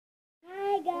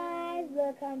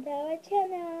welcome to our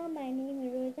channel. My name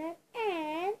is Rozhan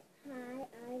and Hi,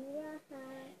 I'm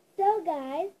Rozhan. so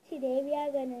guys, today we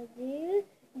are gonna do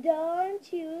Don't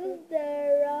Choose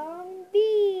the Wrong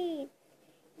Beat.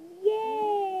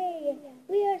 Yay!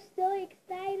 We are so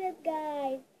excited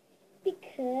guys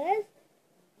because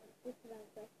This is our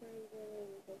first time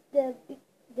doing this.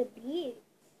 the beats,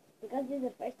 because this is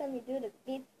the first time we do the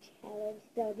beats challenge,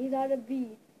 so these are the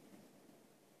beats.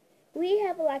 We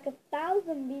have like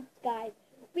 1,000 beats guys.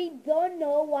 We don't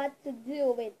know what to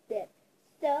do with it.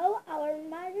 So our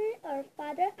mother or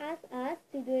father asked us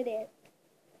to do this.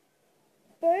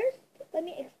 First, let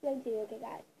me explain to you, okay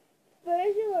guys.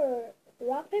 First you will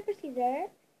rock, paper, scissors.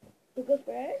 You go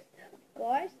first, of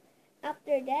course.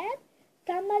 After that,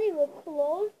 somebody will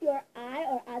close your eye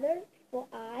or other people's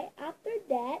eye. After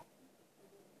that,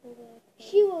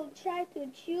 she will try to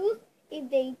choose. If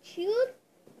they choose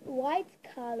white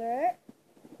color,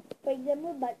 for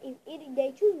example, but if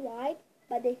they choose white,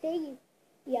 but they say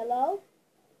yellow,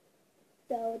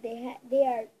 so they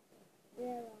are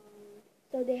wrong.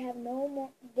 so they have no more.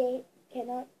 They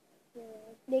cannot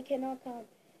count.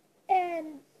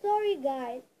 And sorry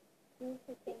guys,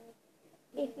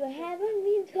 if you haven't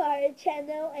been to our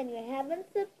channel and you haven't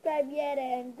subscribed yet,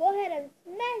 and go ahead and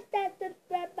smash that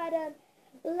subscribe button,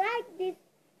 like this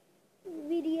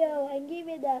video and give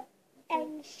it a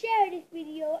and share this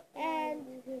video and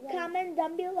comment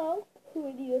down below who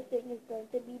do you think is going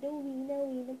to be the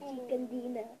winner chicken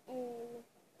dinner. And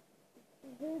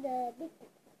do the big one.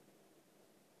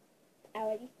 I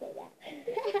already said that.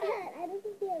 I don't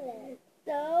feel it.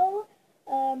 So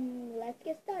let's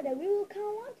get started. We will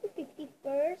count 1 to 50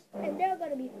 first, and there are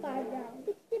going to be 5 rounds.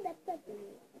 60, that's something.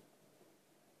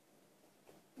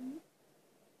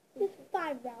 Just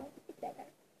 5 rounds. It's better.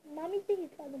 Mommy thinks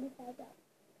it's going to be 5 rounds.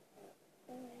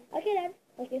 Okay then,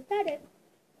 let's get started.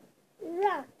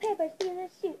 Rock, paper,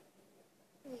 scissors, shoot.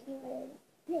 She wins.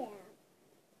 Yeah.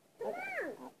 Come Okay,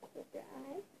 on. I'll close your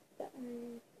eyes. So,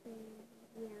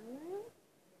 Yellow.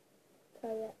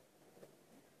 correct.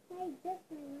 I just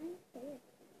my mind said.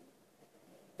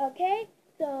 Okay,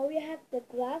 so we have the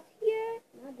glass here.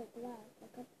 Not the glass. The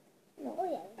cup. No,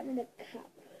 Oh yeah. I mean the cup.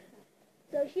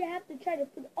 So she has to try to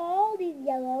put all these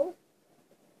yellow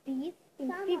beads in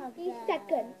Some 50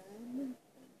 seconds.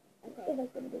 Okay. If I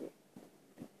can do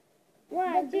this.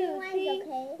 1, The green 2, one is 3.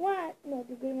 okay? 1. No,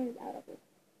 the green one is out of it.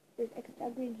 There's extra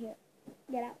green here.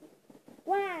 Get out.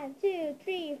 1, 2,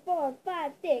 3, 4,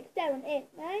 5, 6, 7, 8,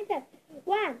 9, 10.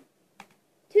 1,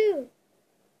 2,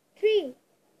 3,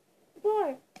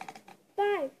 4,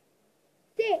 5,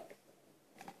 6,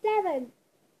 7,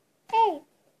 8,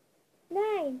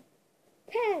 9,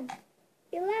 10,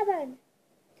 11,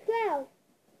 12,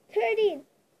 13,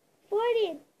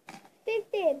 14,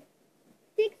 15,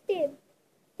 16,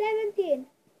 17,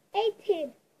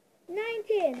 18,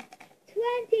 19,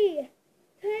 20,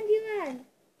 21,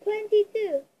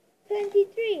 22,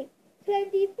 23,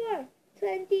 24,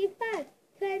 25,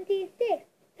 26,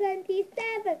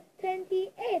 27,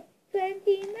 28,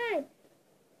 29,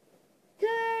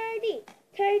 30,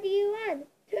 31,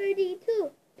 32,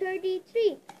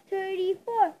 33,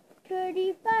 34,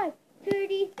 35,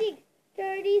 36,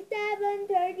 37,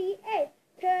 38,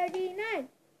 39,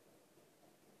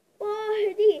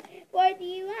 40,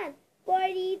 41,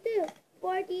 42,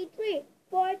 43,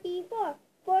 44,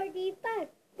 45,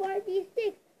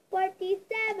 46,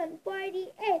 47,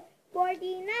 48,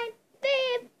 49,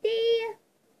 50.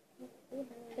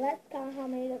 Let's count how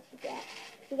many does she get.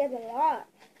 She gets a lot.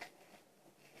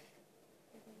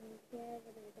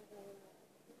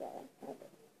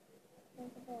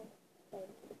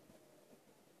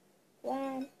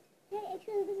 One. Hey,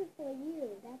 actually, this is for you.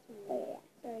 That's me. Oh yeah,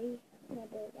 sorry. I'm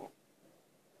not doing that.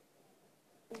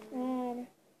 1,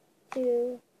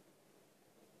 2,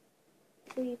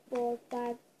 3, 4,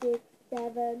 5, 6,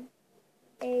 7,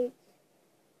 8,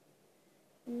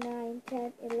 9,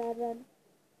 10, 11,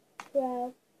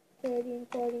 12, 13,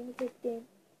 14, 15,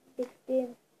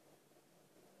 16,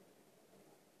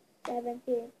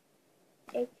 17,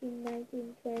 18,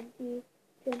 19, 20,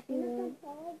 21,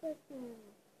 Follow this one.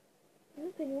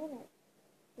 21,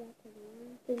 Yeah,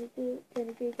 22,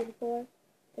 23, 24,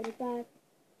 25,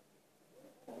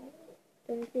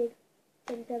 26,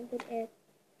 27, 28,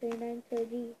 29,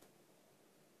 30,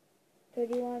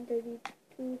 31,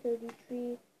 32,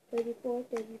 33, 34,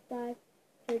 35,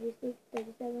 36,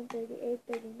 37, 38,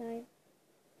 39,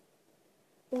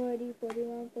 40,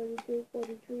 41, 42,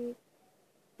 43,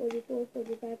 44,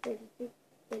 45, 46,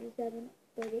 47,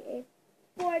 48,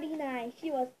 49. She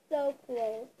was so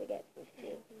close to get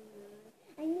 50.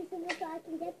 I need some more so I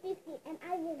can get 50, and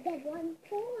I will get 1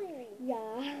 point.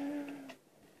 Yeah.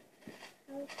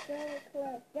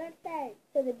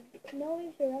 So the no,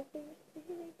 you should have to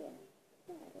again.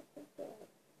 Yeah, that's so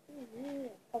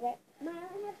okay. Ma, I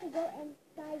have to go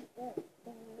inside this.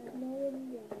 No,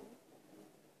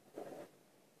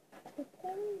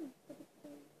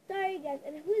 sorry guys,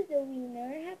 and who's the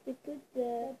winner? I have to put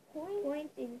the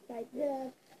points inside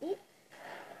the it,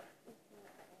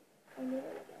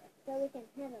 so we can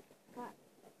have a pot.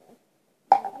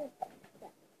 Okay.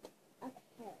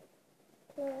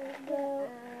 So,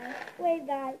 wait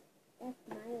guys, That's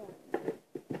my one.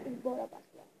 it's both of us.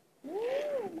 No,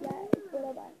 Yeah, it's both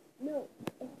of us. no,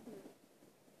 it's mine.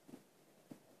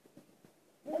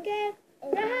 Okay,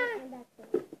 It's Raha. mine and that's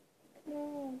it.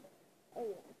 No. Oh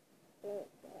yeah. So,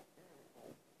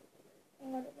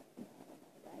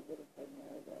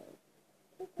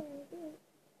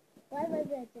 what was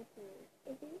it just now?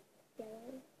 Is it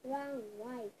yellow? Brown,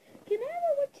 white. Can I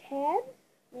have a chance?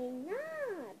 Why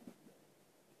not?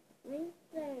 Mine's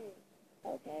turn.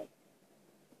 Okay.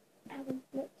 I will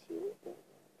let you.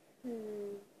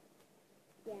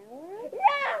 Yellow?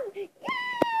 Wrong!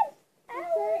 Yes!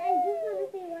 Sorry, I just want to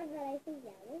say one, but I say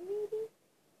yellow maybe.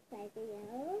 So I say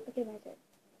yellow. Okay, my turn.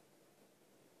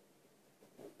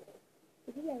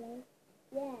 Is it yellow?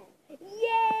 Yeah.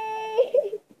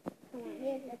 Yay! Come on,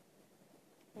 here's the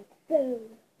Boom.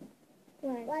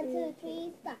 1, 2,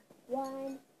 3, stop.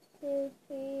 1, 2,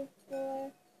 3,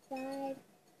 4, 5,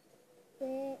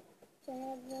 6,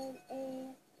 7,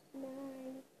 8,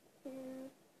 9, 10,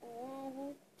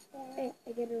 11, 12, Hey,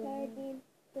 I get it wrong. 13,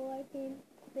 14,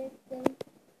 15,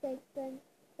 16,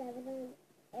 17,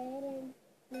 18,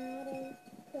 19,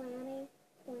 20,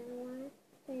 21,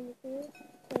 22,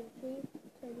 23,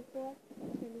 24,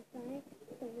 25,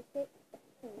 26,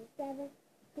 27,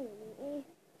 28,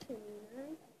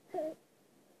 29, 30,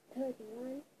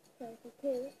 31,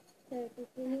 32,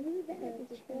 33, 34,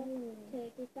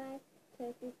 35,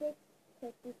 36,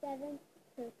 37,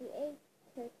 38,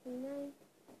 39,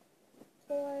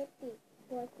 40,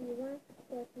 41,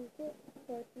 42,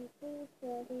 43,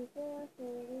 44,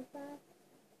 45,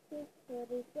 46,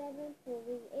 47,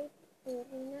 48,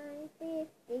 49, 50.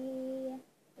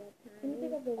 The Can you time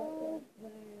pick up is the white one?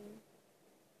 over.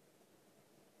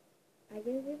 I get a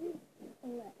little bit.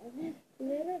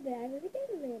 Little bit. I really get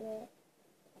a little.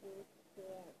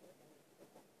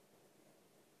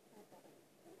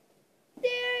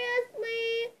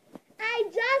 Seriously? I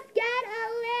just get a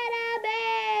little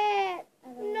bit.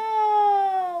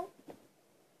 No.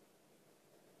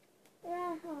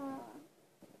 Raha.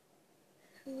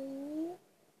 3,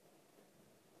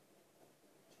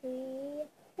 3,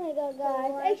 Oh my god, guys.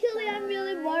 Four, Actually, I'm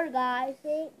really five, bored, guys.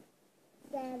 6,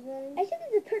 7, Actually,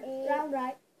 it's the third 8. round,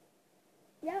 right?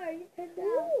 Yeah, already third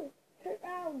round. Third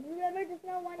round. Remember, just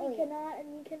now one you cannot,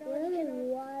 and you cannot, you cannot.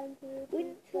 1, 2, 3, We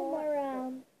need two more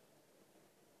rounds.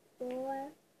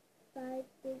 4, 5,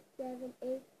 6, 7,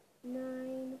 8,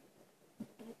 9,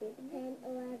 10,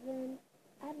 11,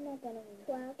 I'm not gonna win.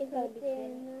 12, It's gonna be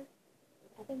 13,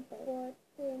 I think so.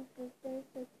 14, 15,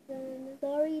 16,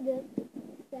 Sorry,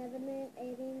 17,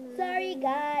 18, 19. sorry,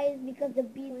 guys, because the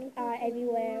beats 20, are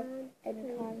everywhere 21, and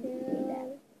you can't see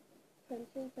them.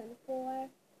 22, 23, 24,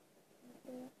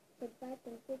 25,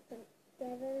 26,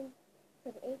 27,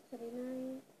 28,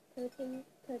 29, 30,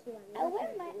 31.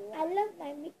 I love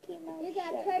my Mickey Mouse You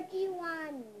got shirt.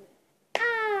 31.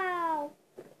 Ow!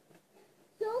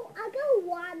 So I got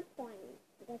 1 point.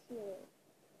 That's yours.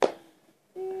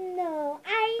 No,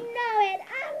 I know it.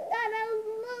 I'm gonna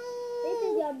lose. This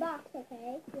is your box,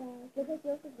 okay? Yeah. Because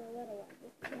yours is the little one.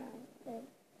 Yeah.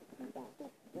 And box.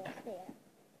 Yours there.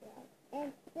 Yeah.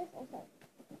 And this also.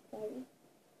 Sorry.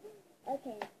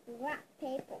 Okay. Rock,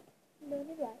 paper. No,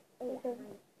 this one. Oh, Okay.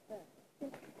 mine.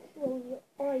 Well, your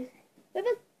eyes. But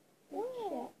shit.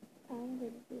 I'm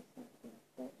gonna do something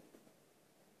first.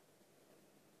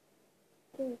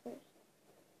 Do it first.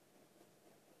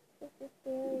 This is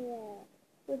serious.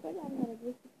 Wait, first I'm gonna do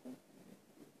something.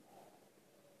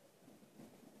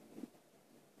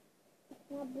 I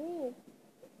cannot breathe.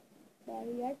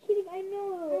 Sorry, you're cheating. I I'm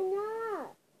know. not.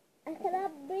 I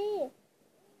cannot breathe.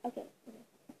 Okay.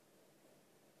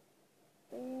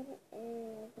 It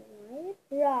is white.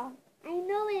 Wrong. I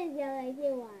know it is yellow. I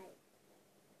see why.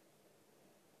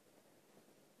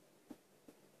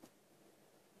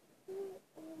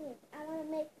 I want to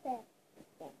mix it.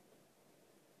 Okay.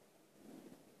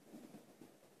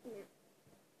 Now,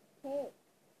 hey.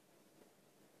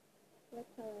 What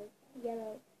color?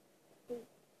 Yellow.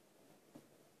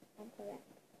 I'm correct.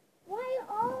 Why you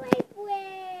always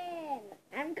win?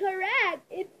 I'm correct.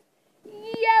 It's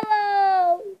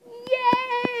yellow.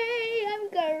 Yay! I'm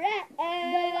correct.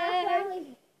 The last round is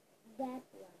that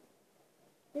one.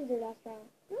 This is the last round.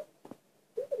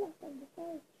 This is last time. The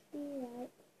star is 3, right?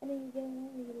 And then you get 1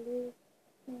 and you lose.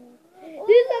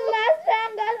 This is the last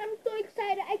round, guys. I'm so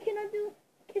excited. I cannot do.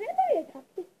 Can I buy a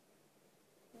cupcake?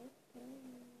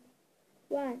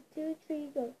 1, 2, 3,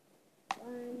 go.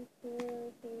 1,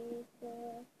 2, 3,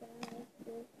 4, 5,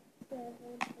 6, 7,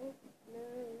 8, 9,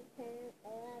 10,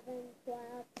 11,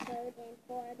 12, 13,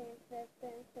 14,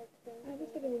 15, 16, I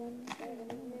just said 1. 17,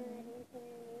 19,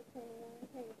 20, 21,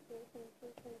 22,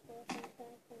 23, 24, 25,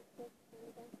 26,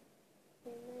 27,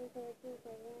 29, 30,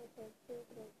 31, 32,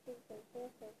 33,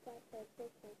 34, 35,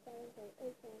 36, 37,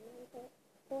 38, 39,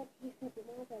 40,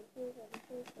 41, 42,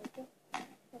 43, 44,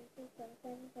 46,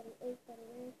 47, 48,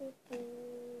 49, 50.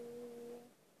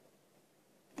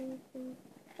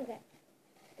 Okay.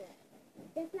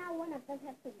 There's not one of them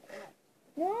has to be out.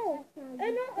 No. That's not I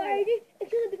know already.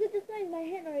 Actually, because this one in my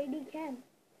hand already can.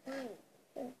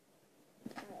 fine.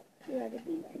 You gotta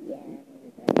be like, yeah.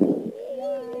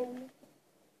 1,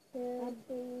 2,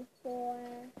 3, 4,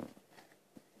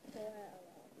 4,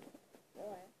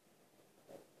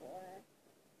 4,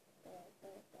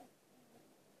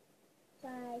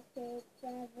 5, 6,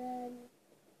 7,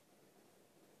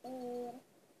 8,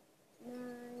 9,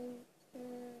 10.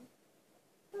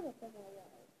 How much of my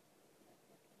life?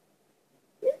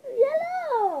 This is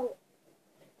yellow.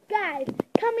 Guys,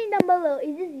 comment down below.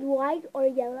 Is this white or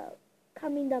yellow?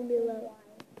 Comment down below.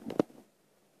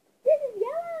 This is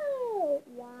yellow.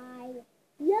 Why?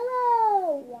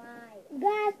 Yellow. Why?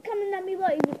 Guys, comment down below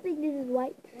if you think this is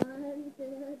white 1,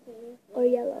 2, 3, or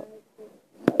yellow. 4,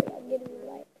 Sorry, I'm getting it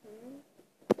white.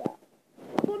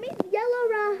 For me, it's yellow,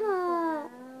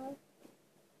 Raha.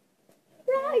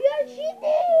 Raha, you're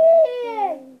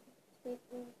cheating.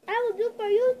 I will do for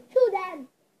you too then.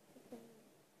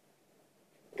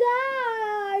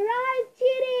 God, Raha is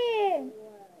cheating.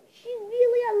 She's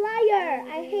really a liar.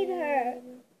 I hate her.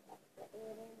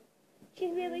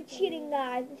 She's really cheating,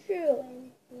 guys. It's true.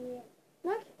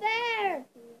 Not fair.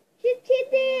 She's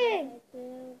cheating.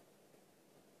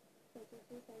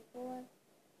 24.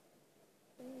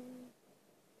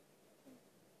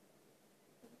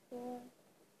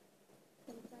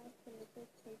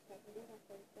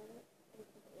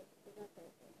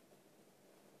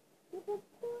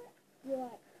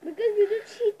 Because you do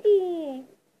cheating.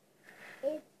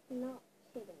 It's not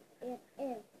cheating. It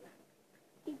is.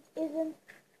 It isn't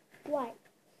white.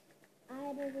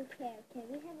 I don't care. Can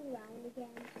we have a round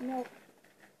again? No.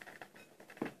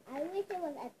 I wish it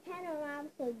was a 10 round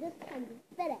so this can be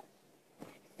finished.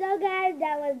 So guys,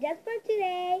 that was just for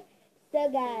today. So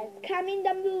guys, comment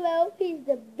down below who's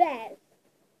the best.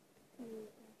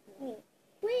 Me.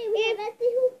 Wait, let's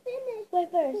see who finished. Wait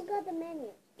first. Who got the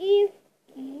menu? If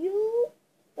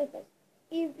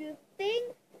you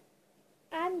think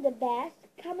I'm the best,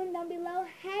 comment down below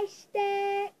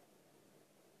hashtag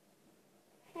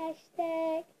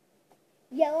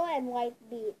yellow and white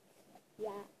beads.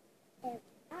 Yeah. If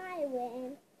I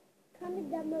win,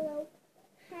 comment down below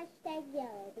hashtag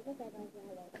yellow because I don't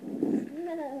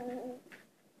yellow.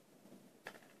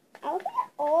 I'll say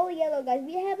all yellow, guys.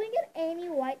 We haven't got any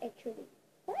white actually.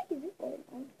 Why is it going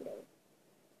on today?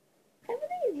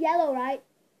 Everything is yellow, right?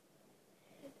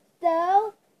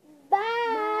 So